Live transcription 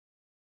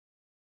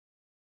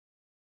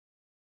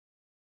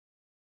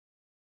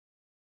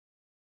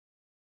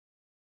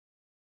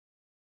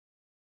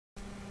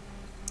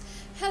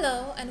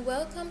Hello and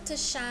welcome to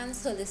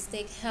Shan's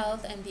Holistic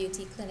Health and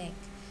Beauty Clinic.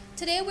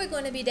 Today we're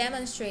going to be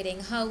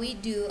demonstrating how we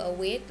do a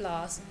weight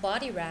loss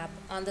body wrap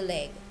on the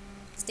leg.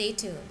 Stay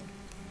tuned.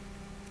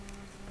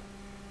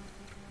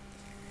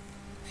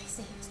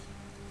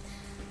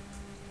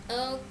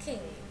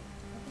 Okay.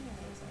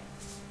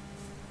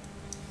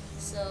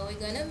 So we're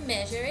going to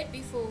measure it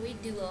before we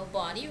do a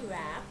body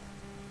wrap.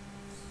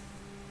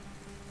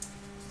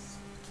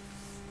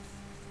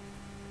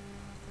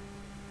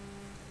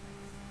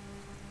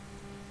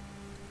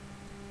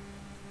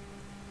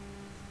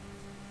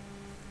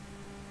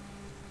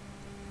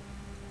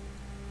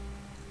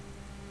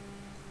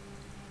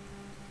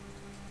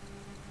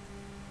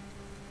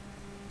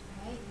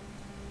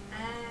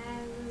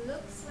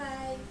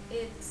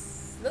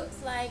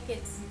 Looks like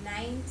it's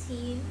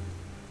 19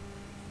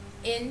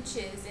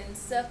 inches in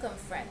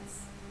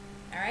circumference.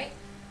 Alright,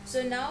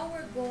 so now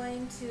we're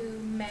going to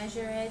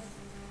measure it.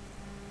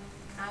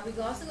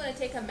 We're also going to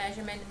take a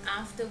measurement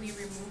after we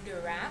remove the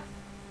wrap.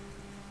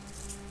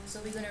 So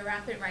we're going to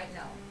wrap it right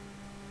now.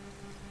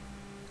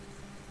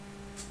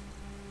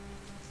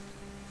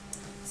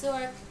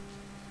 So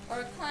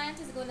our client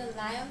is going to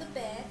lie on the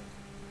bed.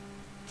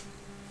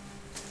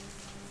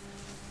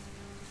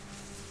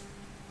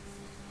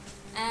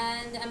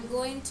 And I'm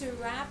going to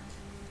wrap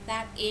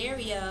that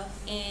area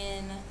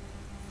in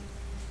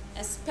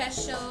a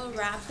special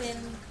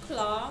wrapping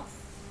cloth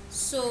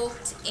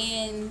soaked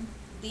in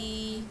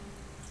the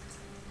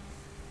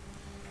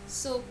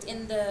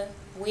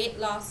weight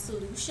loss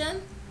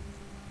solution.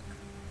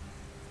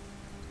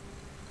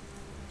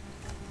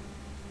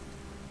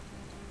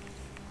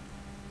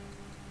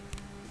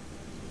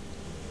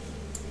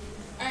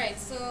 Alright,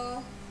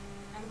 so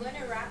I'm going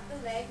to wrap the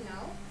leg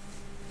now,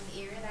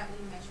 the area that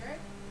we measured.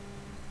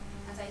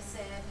 As I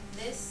said,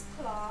 this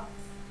cloth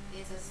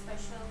is a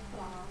special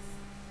cloth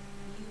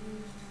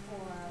used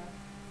for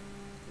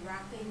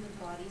wrapping the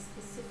body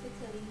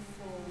specifically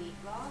for weight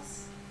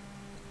loss.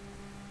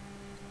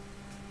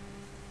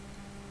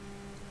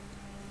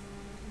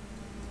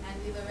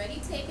 And we've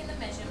already taken the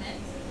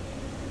measurement,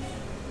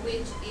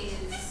 which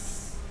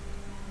is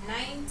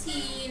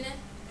 19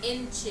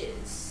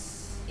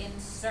 inches in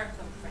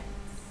circumference.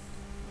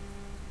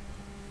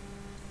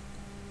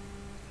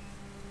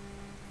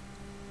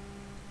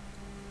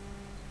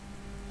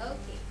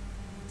 Okay,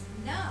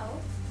 now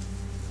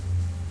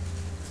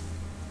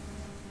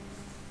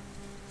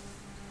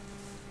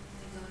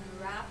we're going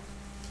to wrap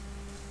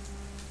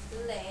the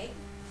leg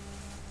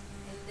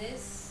in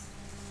this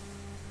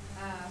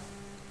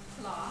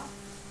cloth.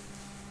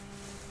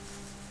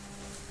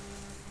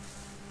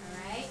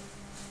 Alright,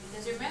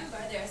 because remember,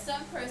 there are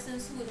some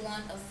persons who would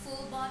want a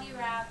full body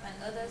wrap and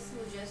others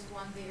who just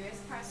want various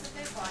parts of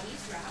their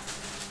bodies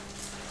wrapped.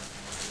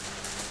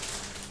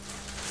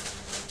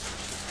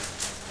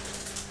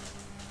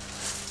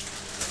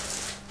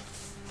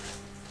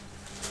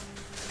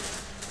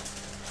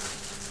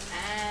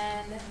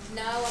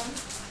 Now I'm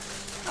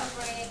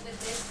covering it with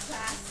this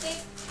plastic,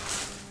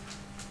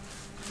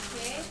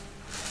 okay,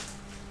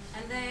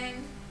 and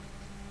then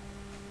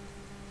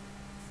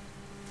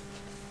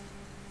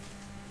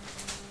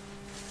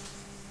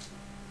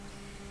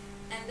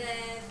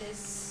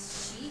this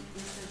sheet,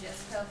 which will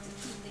just help to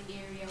keep the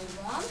area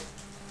warm.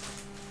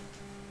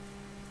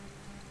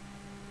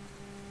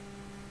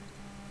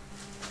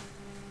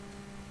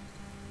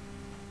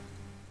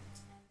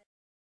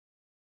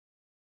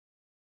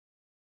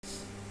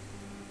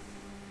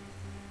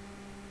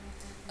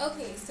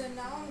 Okay, so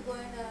now I'm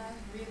going to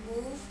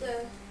remove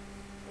the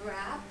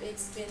wrap.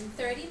 It's been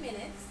 30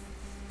 minutes.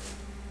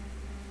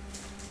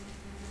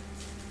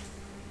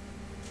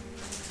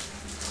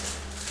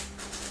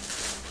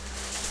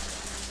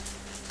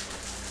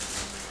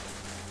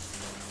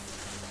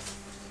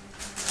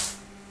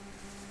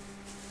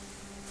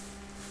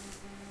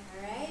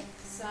 Alright,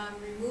 so I'm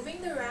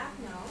removing the wrap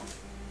now.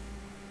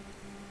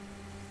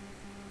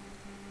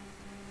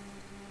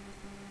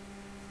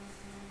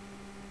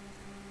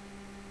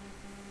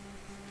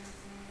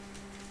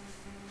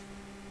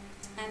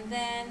 And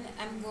then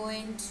I'm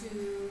going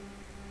to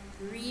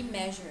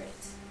re-measure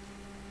it.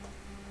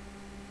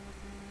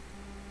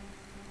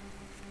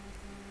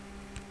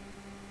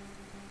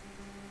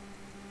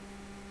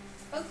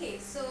 Okay,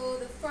 so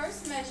the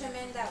first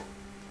measurement that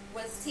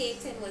was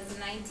taken was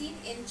 19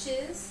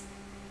 inches.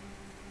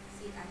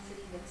 See, it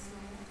actually looks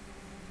small.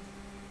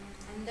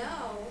 And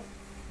now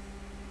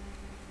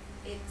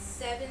it's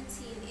 17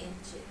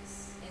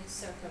 inches in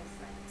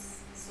circumference.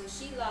 So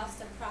she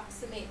lost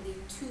approximately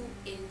 2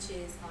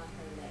 inches on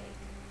her leg.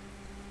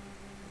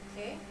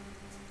 Okay?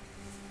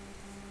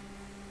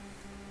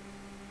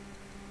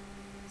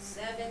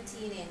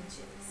 17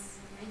 inches.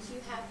 Aren't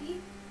you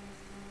happy?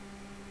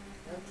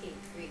 Okay,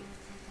 great.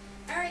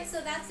 Alright,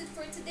 so that's it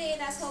for today.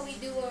 That's how we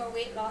do our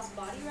weight loss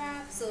body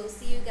wrap. So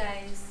see you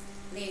guys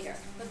later.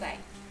 Bye-bye.